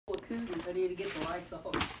Ready to get the lights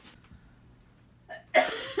off.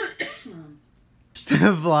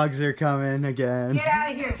 The vlogs are coming again. Get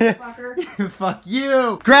out of here, fucker. Fuck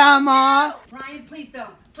you, Grandma. Ryan, please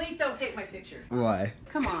don't take my picture. Why?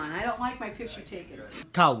 Come on, I don't like my picture taken.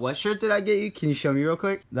 Kyle, what shirt did I get you? Can you show me real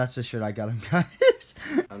quick? That's the shirt I got him, guys.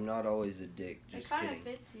 I'm not always a dick. Just It kind of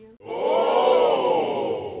kidding. fits you.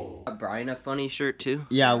 Oh! Brian a funny shirt too?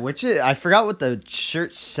 Yeah, I forgot what the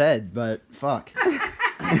shirt said, but fuck. Well,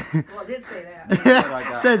 it did say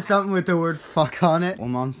that. Said something with the word fuck on it. Well,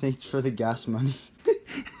 Mom, thanks for the gas money.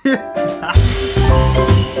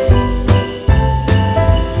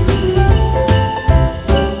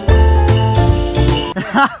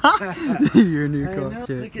 Your new coat.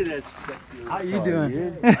 Look at that sexy. How you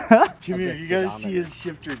doing? Come here, you gotta see his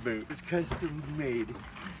shifter boot. It's custom made.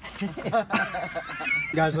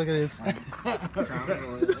 Guys, look at this.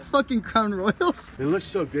 It's a fucking Crown Royals. It looks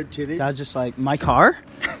so good, Titty. Dad's just like, my car?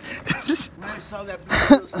 When I saw that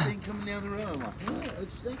blue thing coming down the road, I'm like, oh,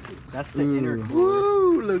 it's sexy. That's the inner core.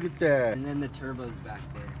 Woo, look at that. And then the turbo's back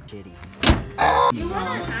there. Shitty. You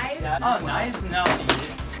want a knife? Oh, knives? No.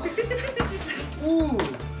 Ooh.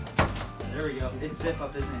 There we go. It's zip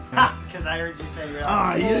up, isn't it? Because I heard you say you're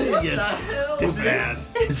Ah, yeah, hell? Too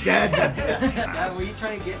fast. It's got Dad, were you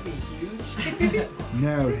trying to get me huge?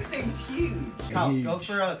 No. This thing's huge. Kyle, go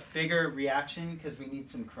for a bigger reaction because we need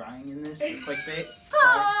some crying in this for clickbait.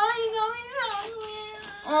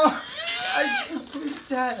 Oh, I can't believe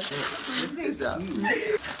Dad. It's up.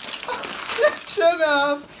 Shut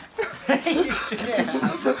up.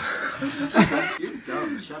 You're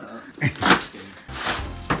dumb. Shut up.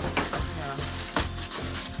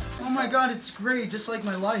 Oh my god, it's great, just like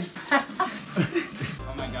my life.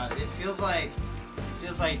 Oh my god, it feels like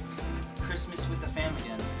Christmas with the family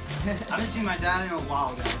again. I haven't seen my dad in a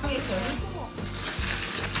while, guys.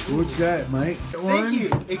 What's that, Mike? Thank you.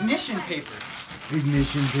 Ignition paper.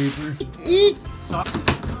 Ignition paper. Socks.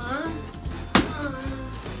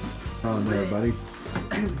 Oh, there, buddy.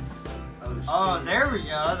 Oh, there we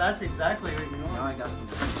go. That's exactly what you want. Now I got some.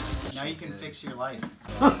 Now you can fix your life.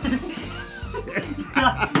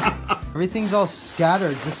 Everything's all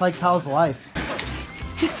scattered, just like Kyle's life.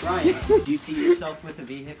 Ryan, do you see yourself with a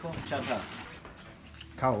vehicle? Shut up.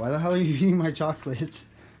 Kyle, why the hell are you eating my chocolates?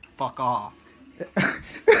 Fuck off.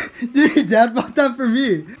 Dude, Dad bought that for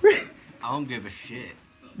me. I don't give a shit.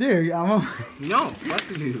 Dude, I'm No,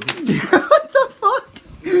 fuck you. what the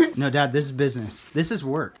fuck? No, Dad, this is business. This is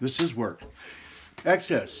work. This is work.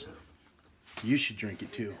 Excess. You should drink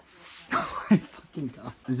it too. Oh my fucking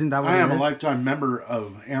god. Isn't that what I it am a is? lifetime member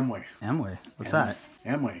of Amway. Amway. What's that?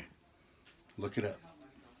 Amway. Look it up.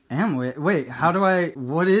 Amway? Wait, how do I...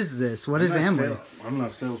 What is this? What is Amway? I'm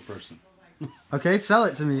not a salesperson. Okay, sell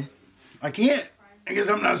it to me. I can't because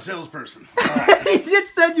I'm not a salesperson. You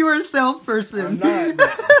just said you were a salesperson. I'm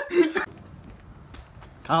not.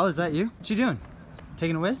 Kyle, is that you? What you doing?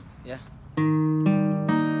 Taking a whiz? Yeah.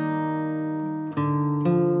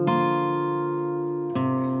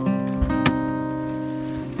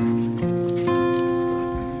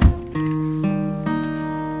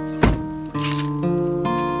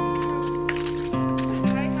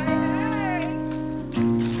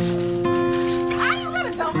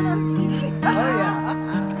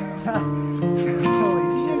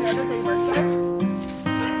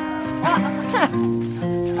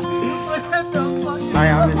 Hi,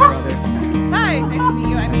 I'm his brother. Hi, nice to meet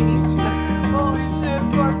you. I'm Amy. Holy shit,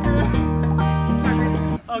 Parker.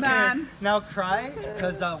 Okay, Mom. now cry,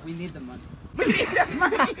 because we need the money.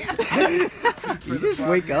 You just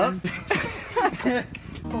wake up?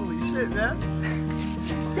 Holy shit, man.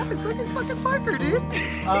 This guy's like his fucking Parker, dude.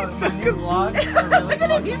 The new vlogs are really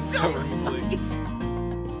fucking so sweet.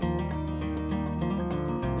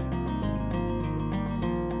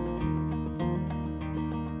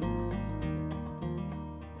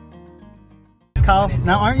 Kyle,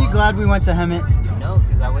 now aren't you glad we went to Hemet? No,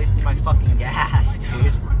 because I wasted my fucking gas,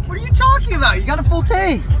 dude. What are you talking about? You got a full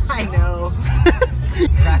tank. I know.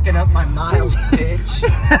 Cracking up my miles,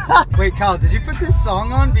 bitch. Wait, Kyle, did you put this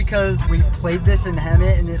song on because we played this in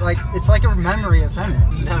Hemet and it's like a memory of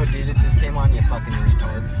Hemet? No, dude, it just came on, you fucking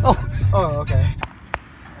retard. Oh, okay.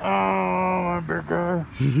 Oh, my big guy.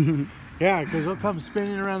 Yeah, because they'll come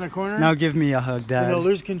spinning around the corner. Now give me a hug, And Dad. they'll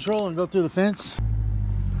lose control and go through the fence.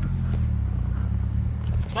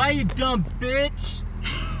 Bye, you dumb bitch.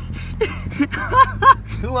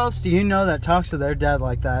 Who else do you know that talks to their dad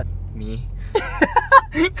like that? Me.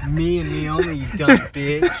 Me and me only, you dumb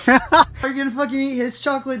bitch. Are you gonna fucking eat his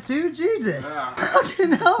chocolate too? Jesus.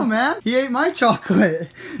 Fucking hell, man. He ate my chocolate.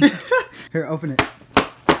 Here, open it.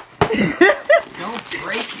 Don't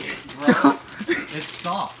break it, bro. It's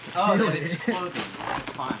soft. Oh, but it's clothing. It's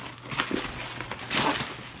fine.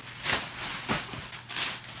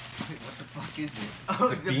 Wait, what the fuck is it?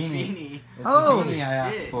 Oh, it's a beanie. It's Oh, the beanie I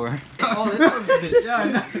asked shit. for. Oh, this one's the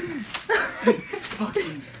yeah,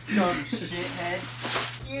 fucking dumb shithead.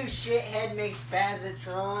 You shithead makes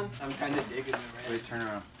Bazatron. I'm kind of digging it right. Wait, turn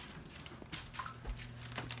around.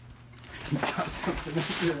 Got something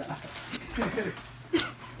into that.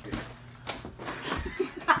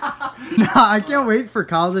 No, I can't wait for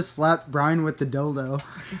Kyle to slap Brian with the dildo.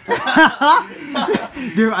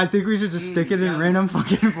 Dude, I think we should just stick it in random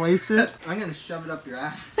fucking places. I'm gonna shove it up your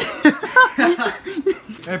ass.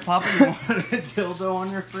 Hey, Papa, you want a dildo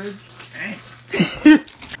on your fridge?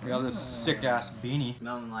 We got this sick ass beanie.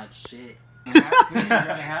 Smelling like shit.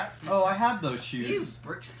 Oh, I had those You shoes.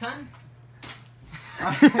 Brixton?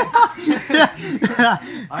 I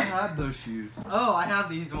had those shoes. Oh, I have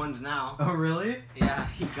these ones now. Oh, really? Yeah,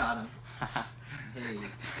 he got them. Hey.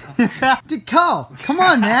 Dude, Kyle, come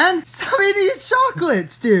on, man. Stop eating these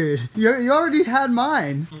chocolates, dude. You already had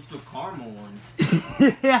mine. It's a caramel one.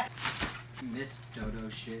 Yeah. Miss Dodo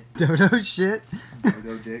shit. Dodo shit.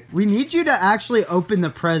 Dodo dick. We need you to actually open the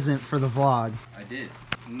present for the vlog. I did.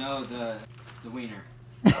 No, the wiener.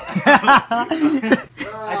 I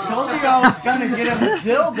told you I was gonna get him a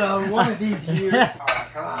dildo one of these years.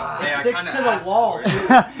 It sticks to the wall.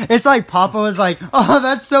 It's like Papa was like, "Oh,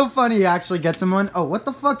 that's so funny." He actually gets him one. Oh, what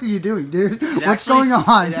the fuck are you doing, dude? What's going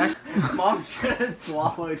on? Mom should have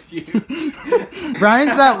swallowed you.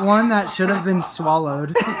 Brian's that one that should have been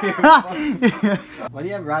swallowed. Why do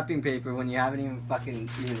you have wrapping paper when you haven't even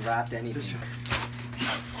wrapped anything?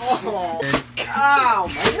 Oh! Ow!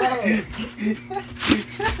 My leg!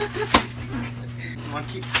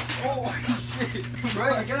 Oh, shit! Bro,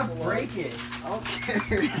 you're gonna break it. I don't care.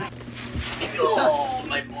 Oh,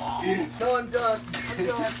 my balls! No, I'm done. I'm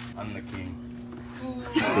done. I'm the king.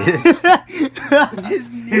 His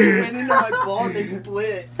knee went into my ball and they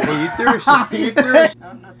split. Hey, you threw a shot. You threw a No,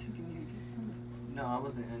 I'm not taking you. No, I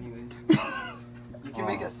wasn't anyways. You can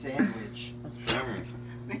make a sandwich.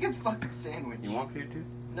 Make a fucking sandwich. You want food too?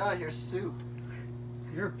 No, your soup.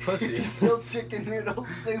 You're a pussy. There's still chicken noodle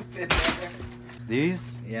soup in there.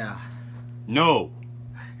 These? Yeah. No.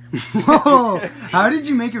 Whoa! How did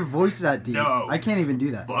you make your voice that deep? No. I can't even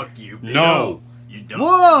do that. Fuck you. Bitch. No. You don't.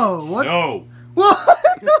 Whoa! What? No. What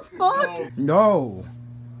the fuck? No.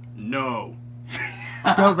 No.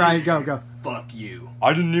 Go, Brian. Go, go. Fuck you.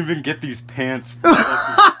 I didn't even get these pants.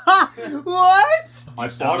 What? I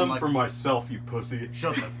bought them for myself, you pussy.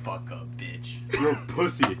 Shut the fuck up, bitch. You're a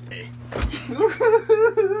pussy. Hey. Where'd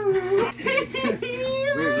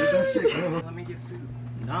that shit go? Let me get food.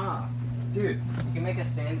 Nah. Dude, you can make a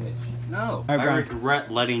sandwich. No. All right, I Brian. regret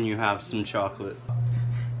letting you have some chocolate.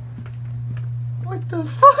 What the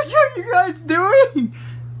fuck are you guys doing?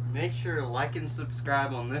 Make sure to like and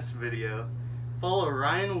subscribe on this video. Follow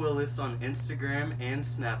Ryan Willis on Instagram and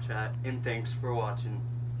Snapchat. And thanks for watching.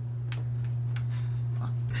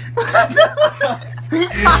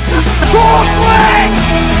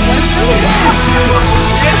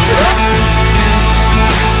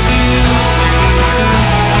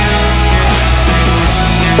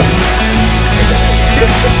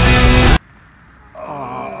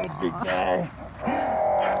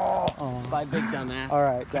 Bye, big dumbass. All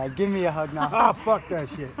right, Dad, give me a hug now. Ah, fuck that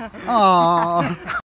shit. Aww.